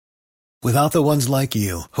Without the ones like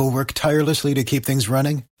you, who work tirelessly to keep things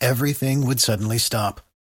running, everything would suddenly stop.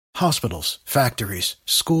 Hospitals, factories,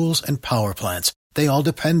 schools, and power plants, they all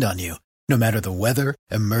depend on you. No matter the weather,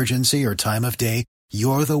 emergency, or time of day,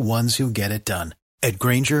 you're the ones who get it done. At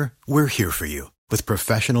Grainger, we're here for you with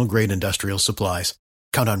professional-grade industrial supplies.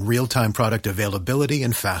 Count on real-time product availability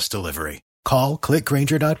and fast delivery. Call,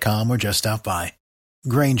 clickgrainger.com, or just stop by.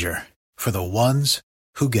 Grainger, for the ones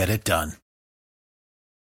who get it done.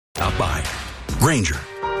 Stop by. Grainger,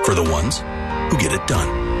 for the ones who get it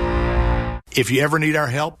done. If you ever need our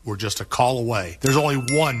help, we're just a call away. There's only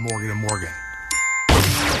one Morgan & Morgan.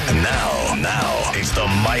 And now, it's the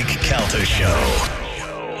Mike Calta Show.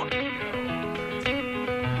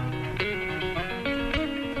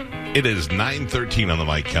 It is 9:13 on the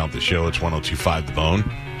Mike Calta Show. It's 102.5 The Bone.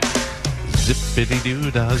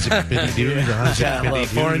 Zippity-doo-dah, zippity-doo-dah,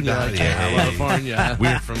 zippity-doo-dah, California.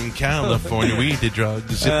 We're from California. We did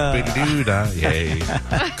drugs. Zippity-doo-dah, yay.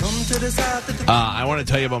 I want to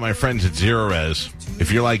tell you about my friends at Zero Res.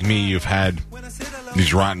 If you're like me, you've had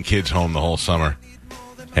these rotten kids home the whole summer,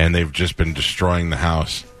 and they've just been destroying the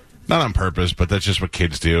house. Not on purpose, but that's just what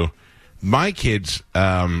kids do. My kids,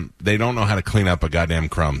 they don't know how to clean up a goddamn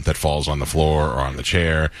crumb that falls on the floor or on the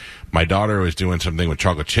chair. My daughter was doing something with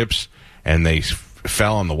chocolate chips, and they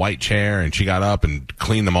fell on the white chair, and she got up and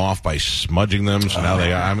cleaned them off by smudging them. So now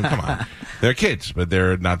come on. They're kids, but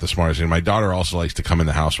they're not the smartest. And my daughter also likes to come in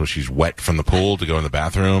the house where she's wet from the pool to go in the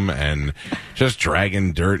bathroom and just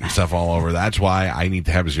dragging dirt and stuff all over. That's why I need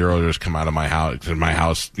to have Zero Res come out of my house,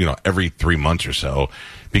 every 3 months or so.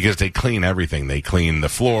 Because they clean everything. They clean the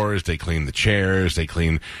floors, they clean the chairs,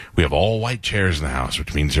 we have all white chairs in the house,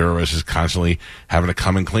 which means Zero Res is constantly having to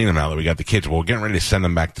come and clean them now that we got the kids. Well, we're getting ready to send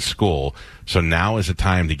them back to school. So now is the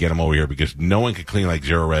time to get them over here because no one can clean like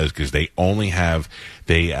Zero Res because they only have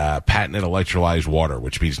patented electrolyzed water,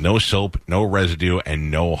 which means no soap, no residue,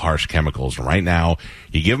 and no harsh chemicals. And right now,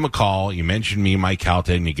 you give them a call, you mention me, Mike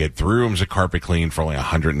Calta, and you get 3 rooms of carpet clean for only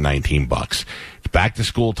 $119. It's back to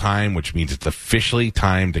school time, which means it's officially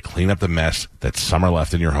time to clean up the mess that's summer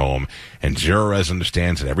left in your home. And Zero Res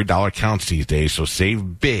understands that every dollar counts these days, so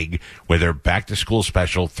save big with their back to school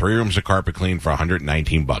special, 3 rooms of carpet clean for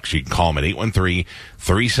 $119. You can call them at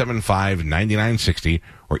 813-375-9960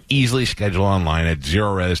 or easily schedule online at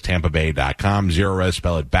ZeroResTampaBay.com. Zero Res,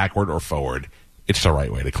 spell it backward or forward. It's the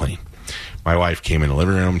right way to clean. My wife came in the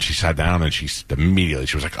living room, and she sat down, and she was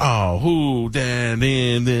like, oh, who, then,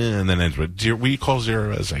 and then we call Zero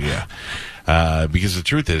Res? Like, yeah. Because the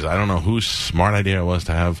truth is, I don't know whose smart idea it was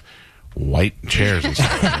to have white chairs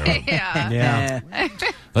inside. Yeah.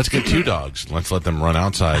 Let's get 2 dogs. Let's let them run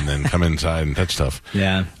outside and then come inside and touch stuff.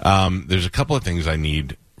 Yeah. There's a couple of things I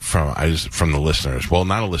need from the listeners. Well,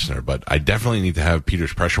 not a listener, but I definitely need to have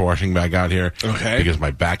Peter's pressure washing bag out here. Okay. Because my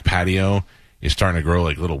back patio is starting to grow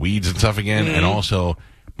like little weeds and stuff again. Mm-hmm. And also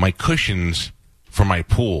my cushions for my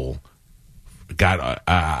pool got,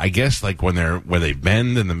 I guess like where they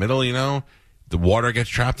bend in the middle, the water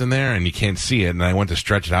gets trapped in there and you can't see it. And I went to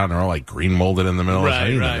stretch it out and they're all like green molded in the middle. Right, so I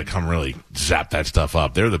need them to come really zap that stuff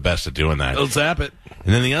up. They're the best at doing that. They'll zap it.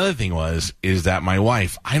 And then the other thing is that my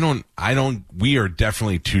wife, we are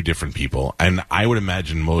definitely 2 different people. And I would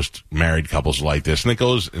imagine most married couples are like this. And it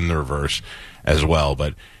goes in the reverse as well.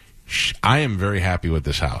 But I am very happy with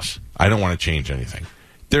this house. I don't want to change anything.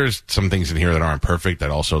 There's some things in here that aren't perfect.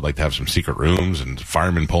 I'd also like to have some secret rooms and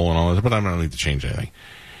fireman pole and all that, but I don't need to change anything.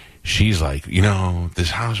 She's like,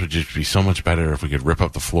 this house would just be so much better if we could rip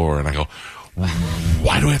up the floor. And I go,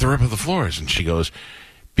 why do we have to rip up the floors? And she goes,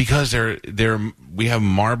 because we have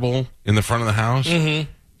marble in the front of the house,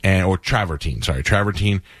 or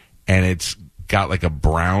travertine, and it's got like a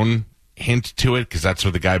brown hint to it because that's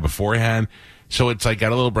what the guy before had. So it's like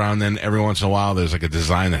got a little brown, then every once in a while there's like a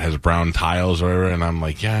design that has brown tiles or whatever, and I'm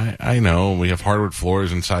like, yeah, I know, we have hardwood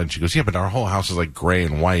floors inside. And she goes, yeah, but our whole house is like gray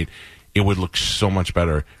and white. It would look so much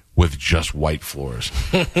better with just white floors.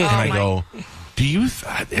 And I go,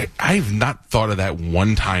 I've not thought of that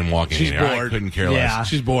one time walking in here. Bored. I couldn't care less. Yeah,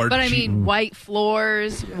 she's bored. But I mean, white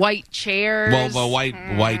floors, white chairs. Well, the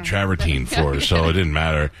white travertine floors, so it didn't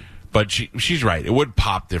matter. But she's right. It would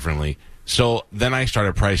pop differently. So then I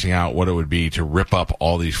started pricing out what it would be to rip up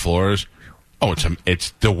all these floors. Oh,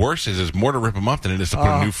 it's the worst is it's more to rip them up than it is to put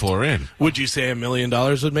a new floor in. Would you say $1 million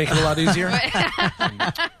would make it a lot easier?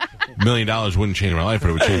 $1 million wouldn't change my life,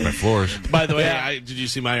 but it would change my floors. By the way, did you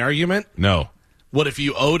see my argument? No. What if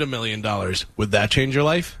you owed $1 million? Would that change your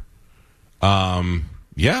life? Yeah,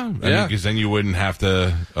 because then you wouldn't have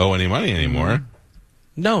to owe any money anymore.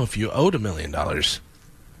 No, if you owed $1 million.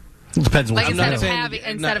 It depends on what Like you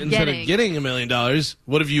instead do. of getting $1 million,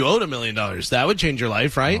 what if you owed $1 million? That would change your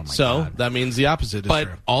life, right? That means the opposite is But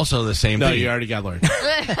true. also the same No, thing. you already got Lord.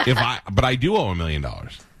 But I do owe $1 million.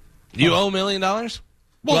 You owe $1 million?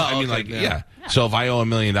 Well, I mean, okay, yeah. So if I owe $1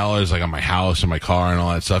 million, like on my house and my car and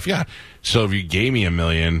all that stuff, yeah. So if you gave me $1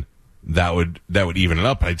 million, that would even it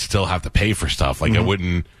up. I'd still have to pay for stuff. Like it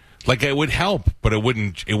wouldn't, like it would help, but it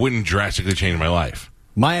wouldn't drastically change my life.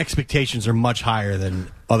 My expectations are much higher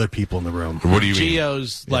than other people in the room. What do you mean?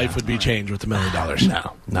 Gio's life would be changed with $1 million.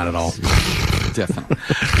 No, not at all. Definitely.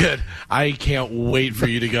 Good. I can't wait for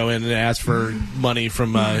you to go in and ask for money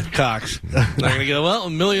from Cox. I'm going to go, well,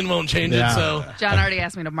 $1 million won't change it, so. John already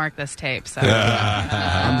asked me to mark this tape, so.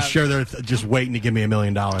 I'm sure they're just waiting to give me $1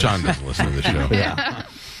 million. John doesn't listen to the show. Yeah.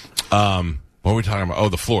 What were we talking about? Oh,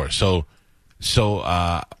 the floor. So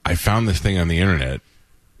I found this thing on the internet.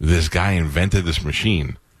 This guy invented this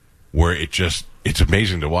machine where it's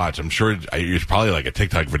amazing to watch. I'm sure it's probably like a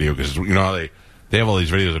TikTok video because you know how they have all these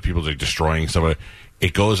videos of people like destroying stuff.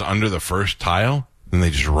 It goes under the first tile and they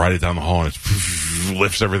just ride it down the hall and it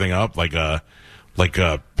lifts everything up like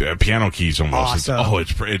piano keys almost. Awesome.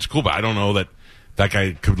 It's cool, but I don't know that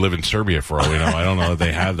guy could live in Serbia for all we know. I don't know that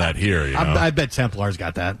they have that here. You know? I bet Templar's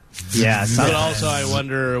got that. Yeah. But also, I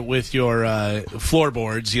wonder with your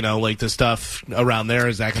floorboards, like the stuff around there,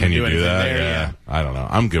 is that going to do anything that? there? Yeah. I don't know.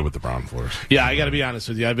 I'm good with the brown floors. Yeah, I got to be honest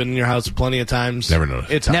with you. I've been in your house plenty of times. Never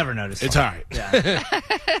noticed. It's Never noticed. It's all right. Yeah.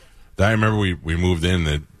 I remember we moved in.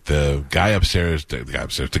 The guy upstairs,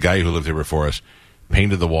 the guy who lived here before us,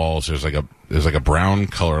 painted the walls. There's like a brown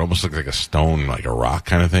color, almost looks like a stone, like a rock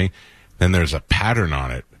kind of thing. Then there's a pattern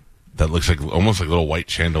on it that looks like almost like little white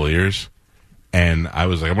chandeliers. And I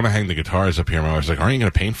was like, I'm going to hang the guitars up here. My wife's like, aren't you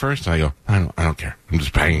going to paint first? And I go, I don't care. I'm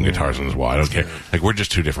just hanging guitars on this wall. I don't care. Like, we're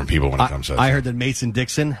just two different people when it comes to that. I heard that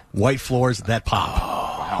Mason-Dixon, white floors that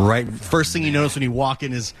pop. Right? First thing you notice when you walk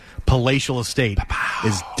in his palatial estate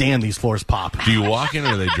is, damn, these floors pop. Do you walk in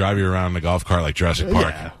or they drive you around in a golf cart like Jurassic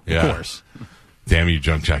Park? Yeah, of course. Damn you,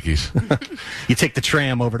 junk jackies. You take the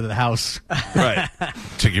tram over to the house. Right.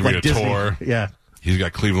 To give you a Disney. tour. Yeah. He's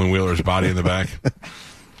got Cleveland Wheeler's body in the back.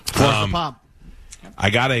 Floors that pop. I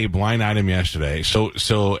got a blind item yesterday.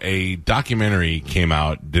 So a documentary came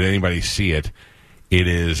out. Did anybody see it? It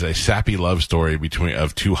is a sappy love story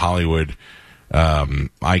of two Hollywood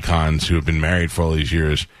icons who have been married for all these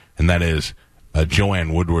years, and that is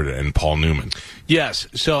Joanne Woodward and Paul Newman. Yes.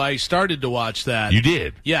 So I started to watch that. You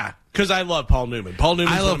did? Yeah. Because I love Paul Newman. Paul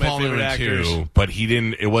Newman's one of my favorite actors. Too, but he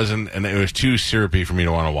didn't. It wasn't, and it was too syrupy for me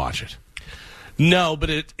to want to watch it. No, but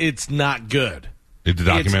it's not good. The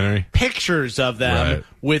documentary? It's pictures of them Right.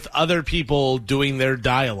 with other people doing their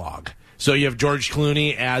dialogue. So you have George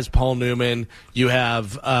Clooney as Paul Newman. You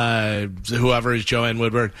have whoever is Joanne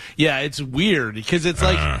Woodward. Yeah, it's weird because it's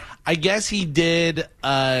like I guess he did.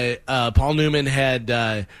 Paul Newman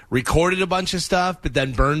had recorded a bunch of stuff, but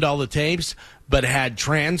then burned all the tapes, but had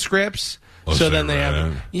transcripts. So then they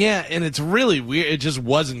have and it's really weird. It just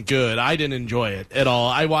wasn't good. I didn't enjoy it at all.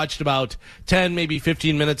 I watched about 10, maybe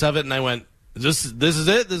 15 minutes of it, and I went, "This is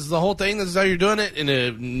it. This is the whole thing. This is how you're doing it,"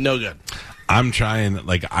 and no good. I'm trying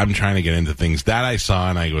to get into things that I saw,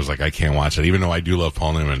 and I was like, I can't watch it, even though I do love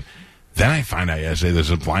Paul Newman. Then I find out yesterday there's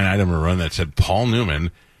a blind item run that said Paul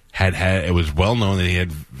Newman had it was well known that he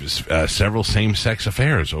had several same-sex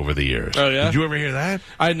affairs over the years. Oh, yeah? Did you ever hear that?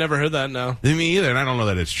 I had never heard that, no. Me either, and I don't know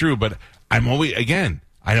that it's true, but I'm always, again,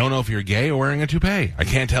 I don't know if you're gay or wearing a toupee. I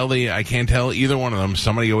can't tell either one of them.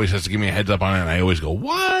 Somebody always has to give me a heads up on it, and I always go,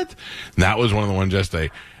 what? And that was one of the ones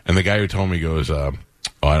yesterday. And the guy who told me goes,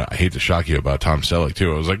 I hate to shock you about Tom Selleck,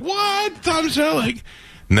 too. I was like, what? Tom Selleck?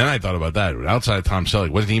 And then I thought about that. Outside of Tom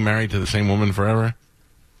Selleck, wasn't he married to the same woman forever?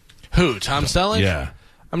 Who, Tom Selleck? Yeah.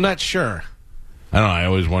 I'm not sure. I don't know. I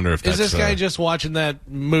always wonder if that's... Is this guy just watching that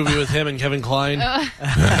movie with him and Kevin Kline?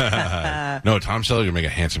 No, Tom Selleck would make a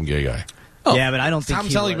handsome gay guy. Oh, yeah, but I don't think Tom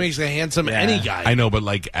Selleck makes a handsome any guy. I know, but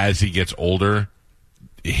like as he gets older,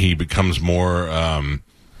 he becomes more, I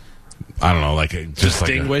don't know, like just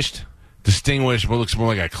distinguished. Distinguished, but looks more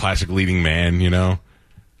like a classic leading man, you know?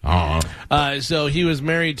 So he was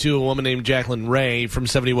married to a woman named Jacqueline Ray from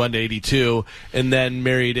 71 to 82, and then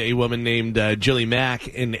married a woman named Jillie Mack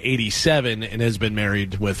in 87, and has been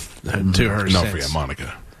married to her since. Don't forget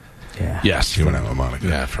Monica. Yeah. Yes. He went out with Monica.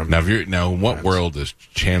 Yeah. Now, what world does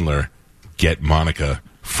Chandler get Monica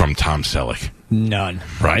from Tom Selleck? None.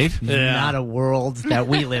 Right? Yeah. Not a world that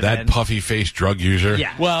we live in. That puffy-faced drug user?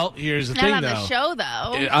 Yeah. Well, here's the Not thing, on though. the show,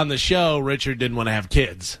 though. On the show, Richard didn't want to have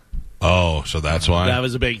kids. Oh, so that's why? That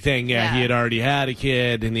was a big thing. Yeah, he had already had a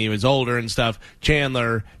kid, and he was older and stuff.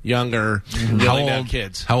 Chandler, younger, willing to have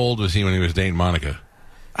kids. How old was he when he was dating Monica?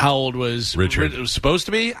 How old was Richard? It was supposed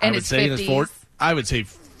to be. In his 50s. I would say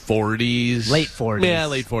 40s, Late 40s. Yeah,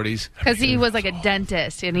 late 40s. Because he was like a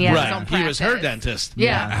dentist and he had his own Right, practice. he was her dentist.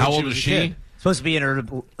 Yeah. How When old she is was a she? kid. Supposed to be in her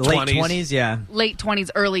late 20s. 20s, yeah. Late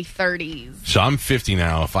 20s, early 30s. So I'm 50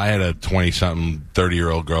 now. If I had a 20-something,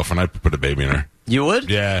 30-year-old girlfriend, I'd put a baby in her. You would?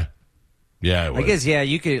 Yeah. Yeah, I would. I guess, yeah,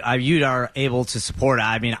 you could. You are able to support it.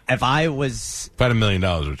 I mean, if I was, If I had $1 million,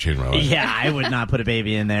 it would change my life. yeah, I would not put a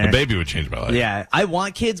baby in there. A baby would change my life. Yeah, I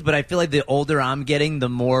want kids, but I feel like the older I'm getting, the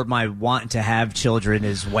more my want to have children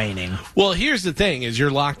is waning. Well, here's the thing: is you're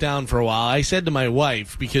locked down for a while. I said to my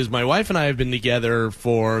wife, because my wife and I have been together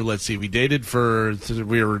for, let's see, we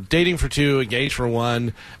were dating for 2, engaged for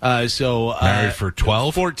 1, Married for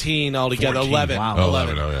 12? 14 altogether, 14. 11. Wow. Oh,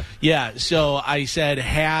 11, oh, yeah. Yeah, so I said,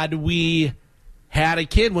 had we had a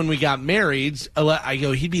kid when we got married, I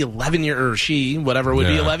go, he'd be 11 years, or she, whatever, would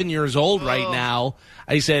be Yeah. 11 years old right now.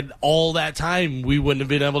 I said, all that time, we wouldn't have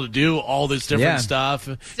been able to do all this different Yeah. stuff.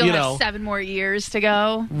 Still you have know, 7 more years to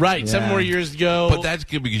go. right, 7 Yeah. more years to go. But that's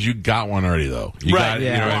good because you got one already, though. You right. got it, you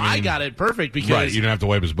know well, what I mean? got it perfect because Right, you don't have to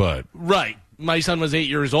wipe his butt. right. My son was 8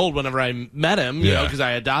 years old whenever I met him, you know, Yeah. because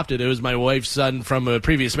I adopted. It was my wife's son from a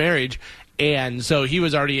previous marriage. And so he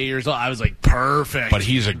was already 8 years old. I was like, perfect. But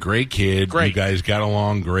he's a great kid. Great. You guys got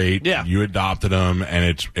along great. Yeah. You adopted him,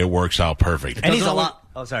 and it works out perfect. And he's a Doesn't lot.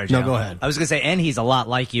 Oh, sorry. No, Joe. go ahead. I was gonna say, and he's a lot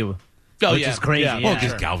like you. Oh, which yeah. is crazy. Yeah. Well, Yeah.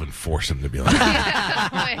 because Galvin forced him to be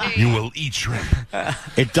like, you will eat shrimp.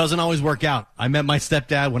 It doesn't always work out. I met my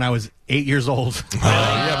stepdad when I was 8 years old.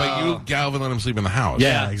 Yeah, but you, Galvin, let him sleep in the house.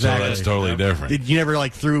 Yeah, exactly. So that's totally different. Did you never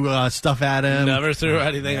threw stuff at him? Never threw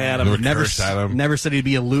anything at him. Never Never, cursed at him. never said he'd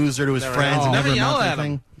be a loser to his friends. and Never never yell amount at to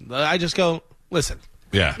him. anything. I just go, listen.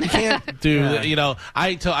 Yeah. Can't do you know,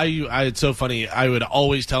 it's so funny. I would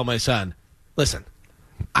always tell my son, listen,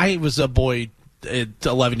 I was a boy at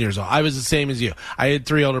 11 years old. I was the same as you. I had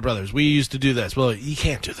 3 older brothers. We used to do this. Well, you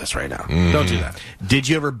can't do this right now. Don't do that. Did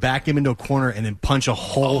you ever back him into a corner and then punch a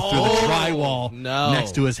hole through the drywall no.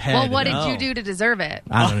 next to his head? Well, what No. did you do to deserve it?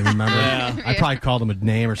 I don't even remember. Yeah. I probably called him a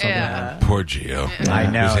name or something. Yeah. Poor Gio. I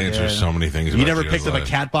know, His answers dude. so many things. You about never Gio's picked up a life.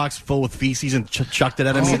 cat box full with feces and chucked it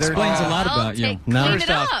at him This either? explains a lot about you. No. Clean First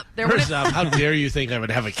it off, up. There first would've- off, how dare you think I would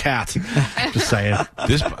have a cat? Just saying.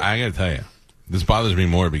 This, I got to tell you, this bothers me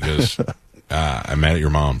more because I'm mad at your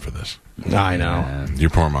mom for this. I know. Your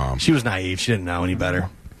poor mom. She was naive. She didn't know any better.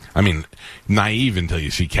 I mean, naive until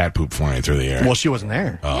you see cat poop flying through the air. Well, she wasn't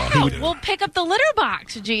there. Yeah, we'll pick up the litter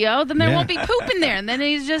box, Gio. Then there Yeah. won't be poop in there, and then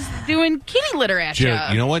he's just doing kitty litter at you.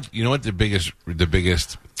 Jared, you know what? You know what the biggest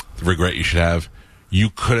regret you should have? You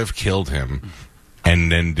could have killed him,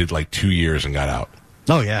 and then did like 2 years and got out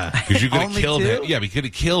Oh, yeah. because you could have Only killed 2? him. Yeah, we could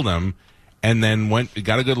have killed him, and then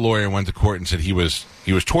got a good lawyer, went to court, and said he was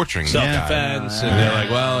torturing the guy. Self-defense. And they're like,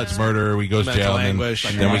 well, it's murder. We go to Mental jail, and anguish.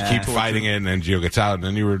 then we Yeah. keep fighting it, and then Gio gets out, and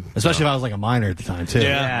then you were Especially if I was like a minor at the time, too.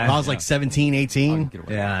 Yeah. If I was like 17, 18,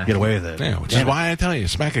 Yeah. get away with it. Yeah, which is why I tell you,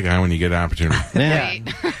 smack a guy when you get an opportunity. Yeah. Right.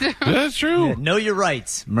 That's true. Know your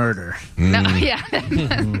rights. Murder. No, yeah.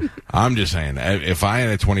 I'm just saying, if I had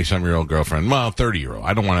a 20-some-year-old girlfriend, well, 30-year-old,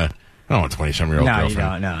 I don't want a 20-some-year-old No, you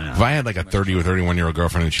girlfriend. don't. No. If I had like a 30 or 31-year-old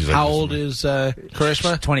girlfriend and she's like, How old is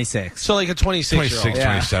Karishma? 26. So like a 26-year-old.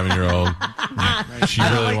 26, 27-year-old. She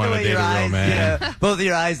really wanted to date a real man. Both of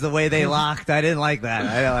your eyes, the way they locked. I didn't like that.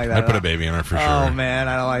 I didn't like that. I at put a all. baby in her for sure. Oh, man.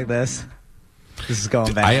 I don't like this. This is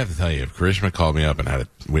going bad. I have to tell you, if Karishma called me up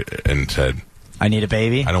and said, I need a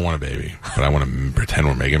baby. I don't want a baby, but I want to pretend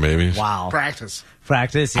we're making babies. Wow. Practice.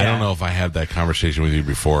 Practice. Yeah. I don't know if I had that conversation with you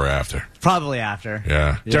before or after. Probably after.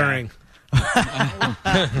 Yeah. During. You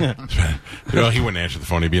know, he wouldn't answer the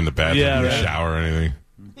phone. He'd be in the bathroom, Yeah, in the right. shower or anything.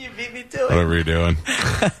 You beat me to it. Whatever you're doing.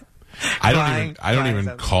 I don't Crying even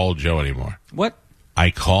something. call Joe anymore. What? I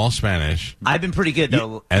call Spanish, I've been pretty good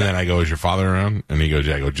though. and then I go, "Is your father around?" And he goes,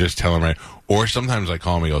 "Yeah." I go, "Just tell him right." Or sometimes I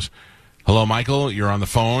call him. He goes, "Hello, Michael. You're on the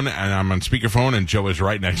phone, and I'm on speakerphone, and Joe is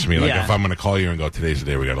right next to me. Like Yeah. if I'm going to call you and go, today's the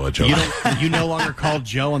day we got to let Joe." You no longer call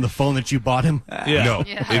Joe on the phone that you bought him? Yeah. No,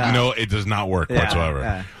 Yeah. it does not work Yeah, whatsoever.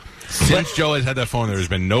 yeah. Since Joe has had that phone, there has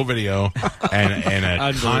been no video and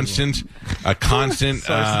a constant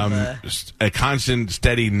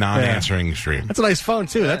steady non-answering stream. That's a nice phone,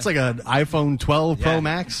 too. That's like an iPhone 12 Pro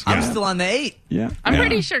Max. I'm still on the 8. Yeah. I'm Yeah.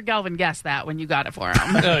 pretty sure Galvin guessed that when you got it for him.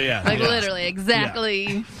 Oh, yeah. Like Yeah. literally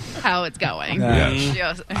exactly how it's going. Yes.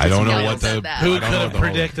 Just- I don't know Galvin what said the- that. Who I could don't know have the whole-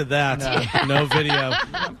 predicted that? No video.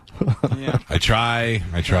 I try.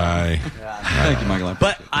 Thank you, Michael.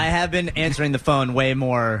 But I have been answering the phone way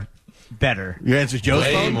more better. Your answer's Joe's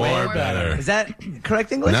Way phone? more more better. Is that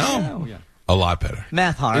correct English? No, yeah. a lot better.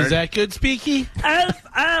 Math hard. Is that good, Speaky?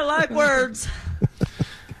 I like words.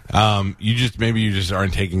 You just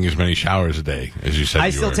aren't taking as many showers a day as you said. I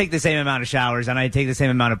you still were. take the same amount of showers, and I take the same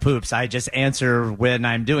amount of poops. I just answer when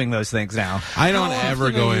I'm doing those things now. I don't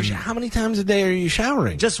ever go in. How many times a day are you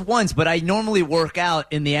showering? Just once, but I normally work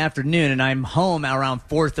out in the afternoon, and I'm home around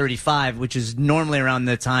 4:35, which is normally around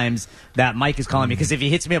the times that Mike is calling me. Because if he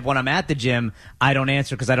hits me up when I'm at the gym, I don't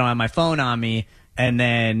answer because I don't have my phone on me. And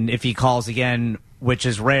then if he calls again, which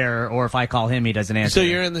is rare, or if I call him, he doesn't answer. So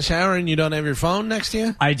you're in the shower and you don't have your phone next to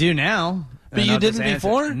you? I do now. But and you I'll just didn't answer.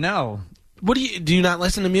 before? No. What do you not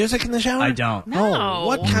listen to music in the shower? I don't. No. Oh,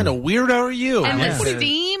 what kind of weirdo are you? And Yeah. the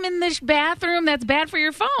steam in the bathroom, that's bad for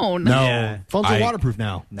your phone. No, Yeah. phones are I- waterproof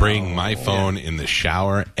now. Bring my phone in the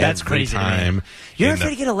shower That's every crazy to me. time. You're In afraid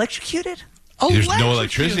the- to get electrocuted? There's no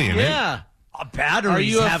electricity in it. Yeah. Batteries Are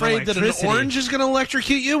you have afraid that an electricity. orange is going to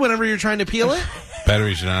electrocute you whenever you're trying to peel it?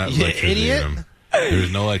 Batteries are not You electricity idiot. in them.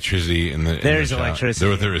 There's no electricity in the. There's in the shower.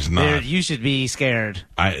 electricity. There is not. You should be scared.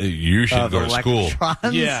 You should of go to school.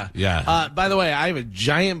 electrons. Yeah. Yeah. By the way, I have a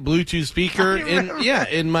giant Bluetooth speaker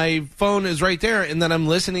and my phone is right there, and then I'm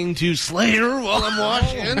listening to Slayer while I'm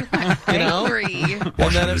washing. You know? Angry.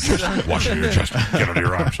 And then if, Washing your chest. Get out of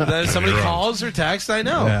your arms. then if somebody calls or texts, I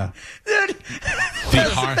know. Yeah. Dude, The,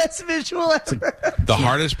 that's har- the best visual ever. the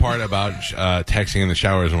hardest part about texting in the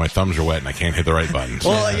shower is when my thumbs are wet and I can't hit the right buttons.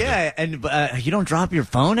 Well, yeah, and you don't drop your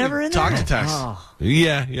phone ever in Talk there? to text. Oh.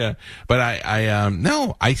 Yeah. But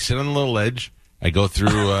no, I sit on the little ledge. I go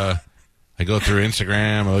through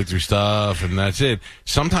Instagram, I look through stuff, and that's it.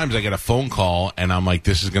 Sometimes I get a phone call, and I'm like,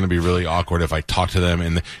 this is going to be really awkward if I talk to them,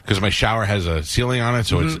 because my shower has a ceiling on it,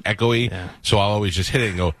 so it's echoey. So I'll always just hit it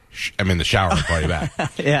and go, Shh, I'm in the shower, I'll call you back.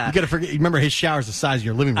 Yeah. You got to forget. Remember, his shower's the size of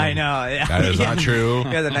your living room. I know. Yeah. That is not true. You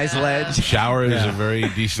have a nice ledge. Shower is a very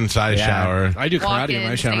decent sized shower. I do Walk karate in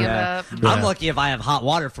my in, shower. stand up. I'm lucky if I have hot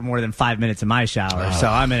water for more than 5 minutes in my shower, so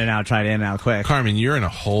I'm in and out, try to in and out quick. Carmen, you're in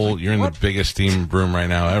the biggest steam room right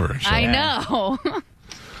now ever. So. I know.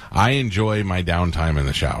 I enjoy my downtime in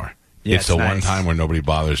the shower. Yeah, it's the it's one nice. time where nobody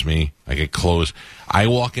bothers me. I get clothes. I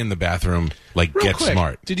walk in the bathroom like Real get quick,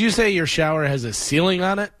 smart. Did you say your shower has a ceiling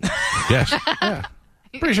on it? Yes.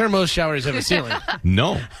 Pretty sure most showers have a ceiling.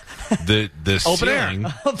 No. The Open air. ceiling,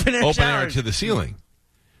 Open air air showers. to the ceiling.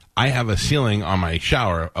 I have a ceiling on my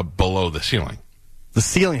shower below the ceiling The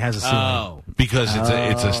ceiling has a ceiling. Oh. because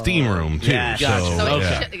it's a steam room too. Yeah, so gotcha. So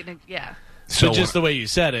yeah. yeah. So just the way you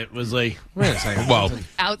said it was like, wait a second. Well,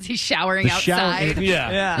 Out, he's showering The shower- outside.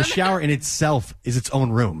 Yeah. Yeah. The shower in itself is its own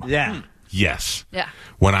room. Yeah. yes. Yeah.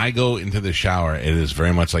 When I go into the shower, it is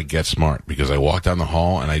very much like Get Smart because I walk down the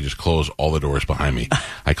hall and I just close all the doors behind me.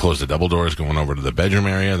 I close the double doors going over to the bedroom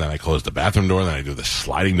area, then I close the bathroom door, then I do the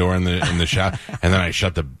sliding door in the shower, and then I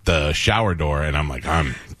shut the shower door, and I'm like,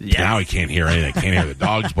 now I can't hear anything. I can't hear the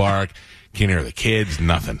dogs bark, can't hear the kids,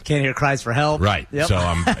 nothing. Can't hear cries for help. Right. Yep. So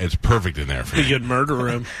it's perfect in there for Be me. good murder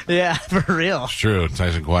room. Yeah, for real. It's true. It's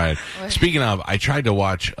nice and quiet. Speaking of, I tried to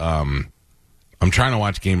watch. I'm trying to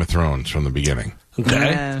watch Game of Thrones from the beginning. Okay.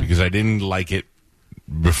 Yeah. Because I didn't like it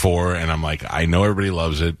before, and I'm like, I know everybody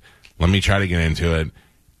loves it. Let me try to get into it,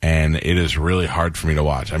 and it is really hard for me to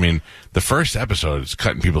watch. I mean, the first episode is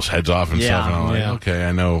cutting people's heads off and Yeah, stuff, and I'm like, yeah. okay,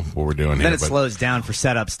 I know what we're doing Then here. it But slows down for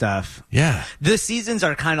setup stuff. yeah, The seasons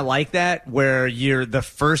are kind of like that, where the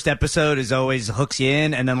first episode is always hooks you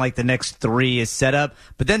in, and then like the next 3 is setup.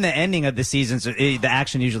 But then the ending of the seasons, the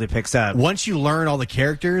action usually picks up. Once you learn all the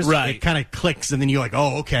characters, Right. it kind of clicks, and then you're like,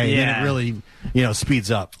 oh, okay. And then Yeah. it really, speeds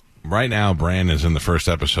up. right now, Bran is in the first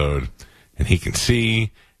episode, and he can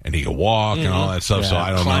see and he can walk and all that stuff. So I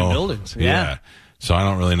don't Climb know. buildings. Yeah. So I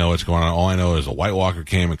don't really know what's going on. All I know is a White Walker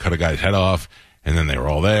came and cut a guy's head off, and then they were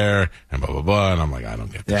all there, and blah blah blah. And I'm like, I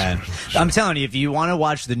don't get this. Yeah, I'm telling you, if you want to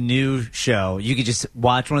watch the new show, you could just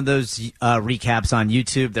watch one of those recaps on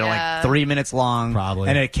YouTube. They're Yeah. like 3 minutes long, Probably.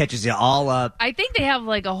 and it catches you all up. I think they have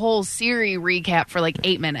like a whole series recap for like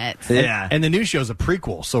 8 minutes. Yeah, And the new show's a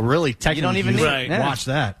prequel, so really, technically, don't even you need- can yeah. watch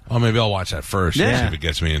that. Oh, maybe I'll watch that first. And Yeah. see if it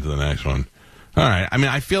gets me into the next one. All right. I mean,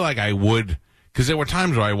 I feel like I would, because there were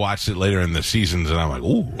times where I watched it later in the seasons, and I'm like,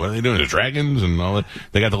 ooh, what are they doing? The dragons and all that.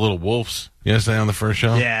 They got the little wolves yesterday on the first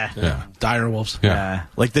show. yeah. Dire wolves. Yeah.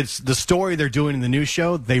 Like the story they're doing in the new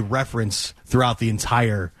show, they reference throughout the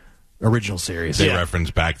entire original series. They Yeah.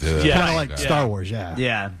 reference back to the, Yeah. Kind of like Star Wars, yeah.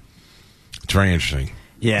 yeah, It's very interesting.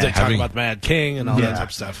 yeah. They talk about the Mad King and all that type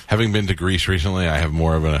of stuff. Having been to Greece recently, I have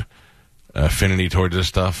more of an affinity towards this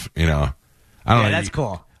stuff. You know, I don't know. That's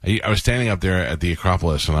cool. I was standing up there at the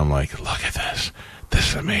Acropolis, and I'm like, look at this. This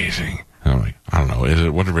is amazing. And I'm like, I don't know. Is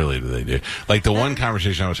it? What really do they do? Like, the one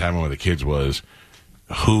conversation I was having with the kids was,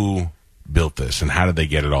 who built this, and how did they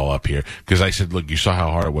get it all up here? Because I said, look, you saw how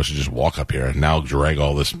hard it was to just walk up here, and now drag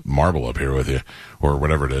all this marble up here with you. or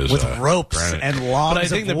whatever it is. With ropes granite. and logs But I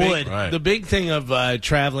think of wood. Right. the big thing of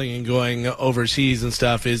traveling and going overseas and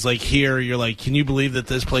stuff is like here, you're like, can you believe that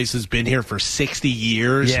this place has been here for 60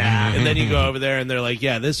 years? Yeah. And then you go over there and they're like,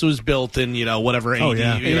 yeah, this was built in, whatever AD.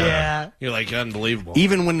 yeah. Yeah. You're like, unbelievable.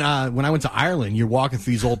 Even when I went to Ireland, you're walking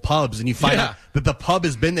through these old pubs and you find out that the pub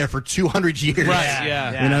has been there for 200 years. Right,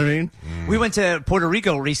 yeah. You know what I mean? We went to Puerto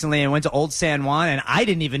Rico recently and went to Old San Juan, and I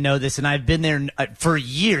didn't even know this, and I've been there for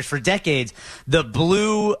years, for decades. The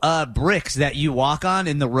blue bricks that you walk on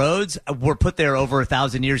in the roads were put there over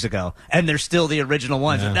 1,000 years ago, and they're still the original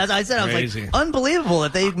ones. Yeah. That's, I said, I was Crazy. like, unbelievable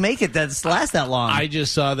that they make it that last that long. I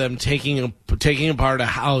just saw them taking apart a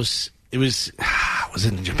house. It was it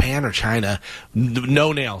in Japan or China?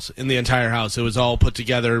 No nails in the entire house. It was all put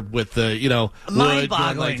together with the wood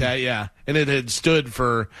Mind-boggling. like that. Yeah, and it had stood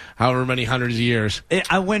for however many hundreds of years. When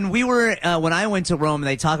I went to Rome,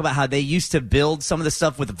 they talk about how they used to build some of the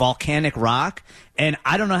stuff with volcanic rock, and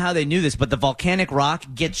I don't know how they knew this, but the volcanic rock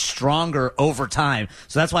gets stronger over time.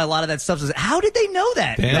 So that's why a lot of that stuff is. How did they know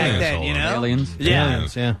that back then? Aliens. Yeah.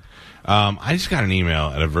 Aliens, yeah. I just got an email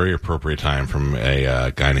at a very appropriate time from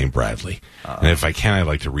a guy named Bradley. And if I can, I'd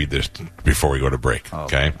like to read this before we go to break.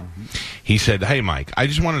 Okay? He said, "Hey, Mike, I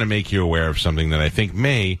just wanted to make you aware of something that I think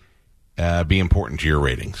may be important to your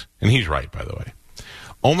ratings." And he's right, by the way.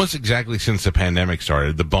 Almost exactly since the pandemic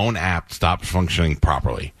started, the Bone app stopped functioning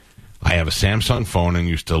properly. I have a Samsung phone and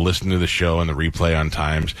used to listen to the show and the replay on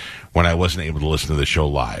times when I wasn't able to listen to the show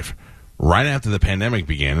live. Right after the pandemic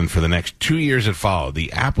began, and for the next 2 years that followed,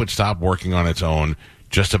 the app would stop working on its own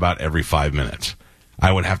just about every 5 minutes.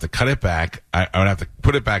 I would have to cut it back. I would have to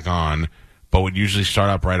put it back on, but would usually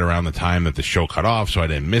start up right around the time that the show cut off, so I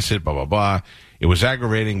didn't miss it, blah, blah, blah. It was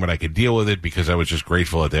aggravating, but I could deal with it because I was just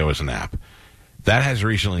grateful that there was an app. That has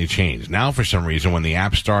recently changed. Now, for some reason, when the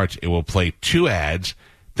app starts, it will play 2 ads.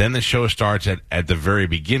 Then the show starts at the very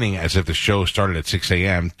beginning as if the show started at 6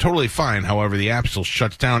 a.m. Totally fine. However, the app still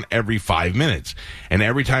shuts down every 5 minutes. And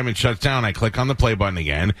every time it shuts down, I click on the play button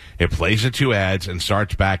again. It plays the 2 ads and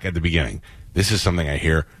starts back at the beginning. This is something I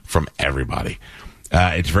hear from everybody.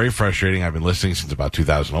 It's very frustrating. I've been listening since about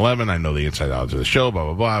 2011. I know the inside knowledge of the show, blah,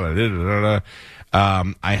 blah, blah, blah, blah, blah,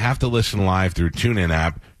 blah. I have to listen live through TuneIn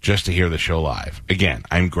app just to hear the show live. Again,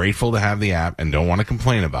 I'm grateful to have the app and don't want to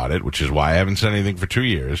complain about it, which is why I haven't said anything for 2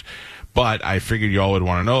 years. But I figured y'all would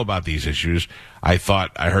want to know about these issues. I thought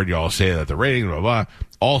I heard y'all say that the ratings, blah, blah.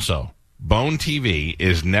 Also, Bone TV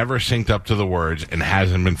is never synced up to the words and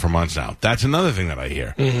hasn't been for months now. That's another thing that I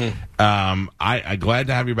hear. I'm glad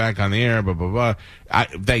to have you back on the air, blah, blah, blah.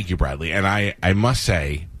 Thank you, Bradley. And I must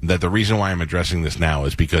say that the reason why I'm addressing this now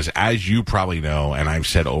is because, as you probably know, and I've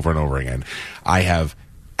said over and over again, I have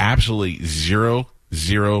absolutely zero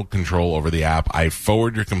control over the app. I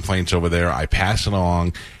forward your complaints over there. I pass it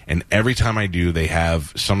along. And every time I do, they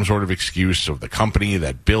have some sort of excuse of the company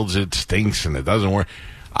that builds it stinks and it doesn't work.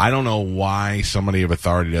 I don't know why somebody of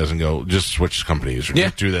authority doesn't go, just switch companies or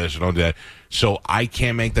just do this or don't do that. So I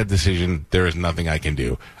can't make that decision. There is nothing I can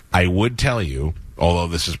do. I would tell you, although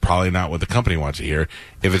this is probably not what the company wants to hear,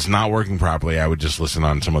 if it's not working properly, I would just listen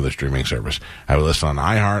on some other streaming service. I would listen on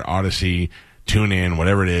iHeart, Odyssey, TuneIn,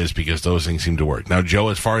 whatever it is, because those things seem to work. Now, Joe,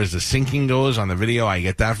 as far as the syncing goes on the video, I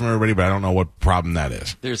get that from everybody, but I don't know what problem that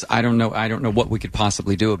is. I don't know what we could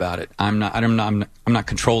possibly do about it. I'm not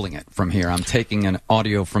controlling it from here. I'm taking an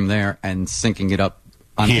audio from there and syncing it up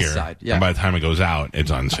on here, this side. Yeah. And by the time it goes out,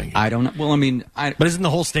 it's unsynced. I don't know. Well, I mean, But isn't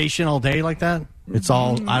the whole station all day like that? It's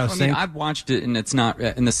all out of sync? I've watched it, and it's not,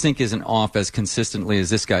 and the sync isn't off as consistently as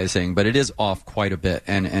this guy is saying, but it is off quite a bit,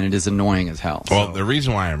 and it is annoying as hell. Well, the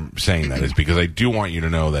reason why I'm saying that is because I do want you to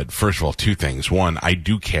know that, first of all, 2 things. One, I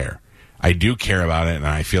do care. I do care about it, and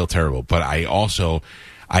I feel terrible. But I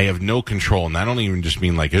have no control, and I don't even just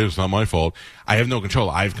mean like, it's not my fault. I have no control.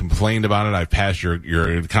 I've complained about it. I've passed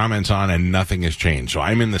your comments on, and nothing has changed. So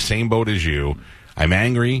I'm in the same boat as you. I'm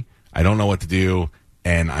angry. I don't know what to do,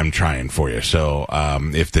 and I'm trying for you. So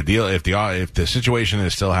if the situation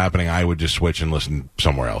is still happening, I would just switch and listen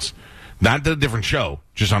somewhere else. Not to a different show,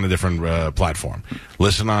 just on a different platform.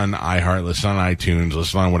 Listen on iHeart, listen on iTunes,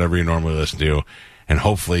 listen on whatever you normally listen to. And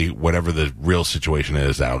hopefully, whatever the real situation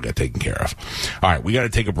is, that'll get taken care of. All right, we got to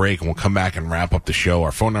take a break, and we'll come back and wrap up the show.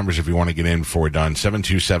 Our phone numbers, if you want to get in before we're done,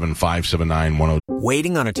 727-579-10.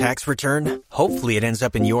 Waiting on a tax return? Hopefully it ends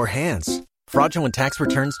up in your hands. Fraudulent tax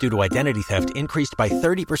returns due to identity theft increased by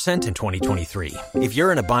 30% in 2023. If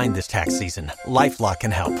you're in a bind this tax season, LifeLock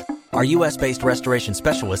can help. Our U.S.-based restoration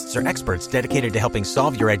specialists are experts dedicated to helping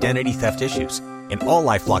solve your identity theft issues. And all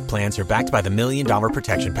LifeLock plans are backed by the $1 Million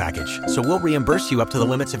Protection Package. So we'll reimburse you up to the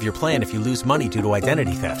limits of your plan if you lose money due to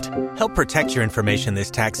identity theft. Help protect your information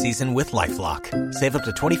this tax season with LifeLock. Save up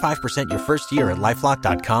to 25% your first year at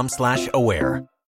LifeLock.com/aware.